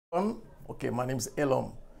Okay, my name is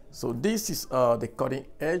Elom. So this is the Cutting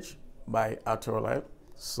Edge by Lyle.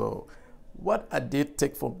 So what I did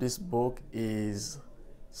take from this book is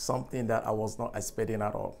something that I was not expecting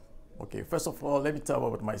at all. Okay, first of all, let me tell you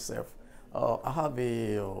about myself. I have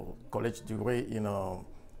a college degree in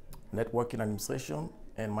networking administration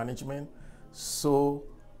and management. So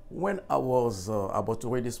when I was about to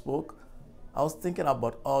read this book, I was thinking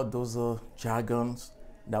about all those jargons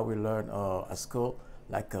that we learn at school,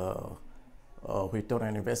 like return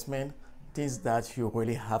on investment, things that you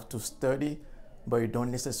really have to study, but you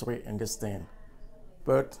don't necessarily understand.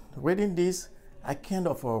 But reading this, I kind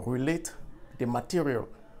of relate the material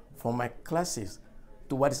from my classes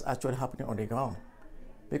to what is actually happening on the ground.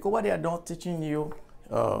 Because what they are not teaching you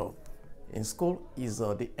in school is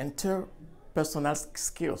the interpersonal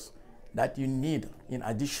skills that you need in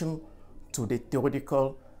addition to the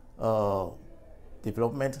theoretical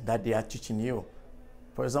development that they are teaching you.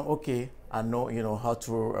 For example, okay, I know how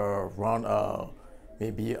to run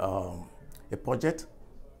maybe a project,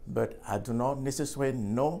 but I do not necessarily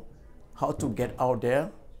know how to get out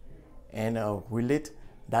there and relate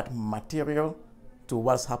that material to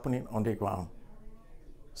what's happening on the ground.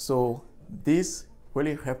 So this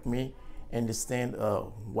really helped me understand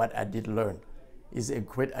what I did learn. It's a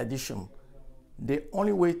great addition. The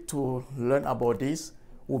only way to learn about this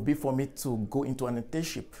would be for me to go into an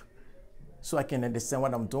internship so I can understand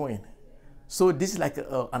what I'm doing. So this is like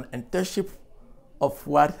an internship of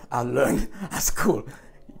what I learned at school.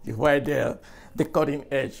 Right there, the cutting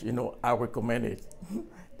edge, I recommend it.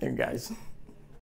 Thank you guys.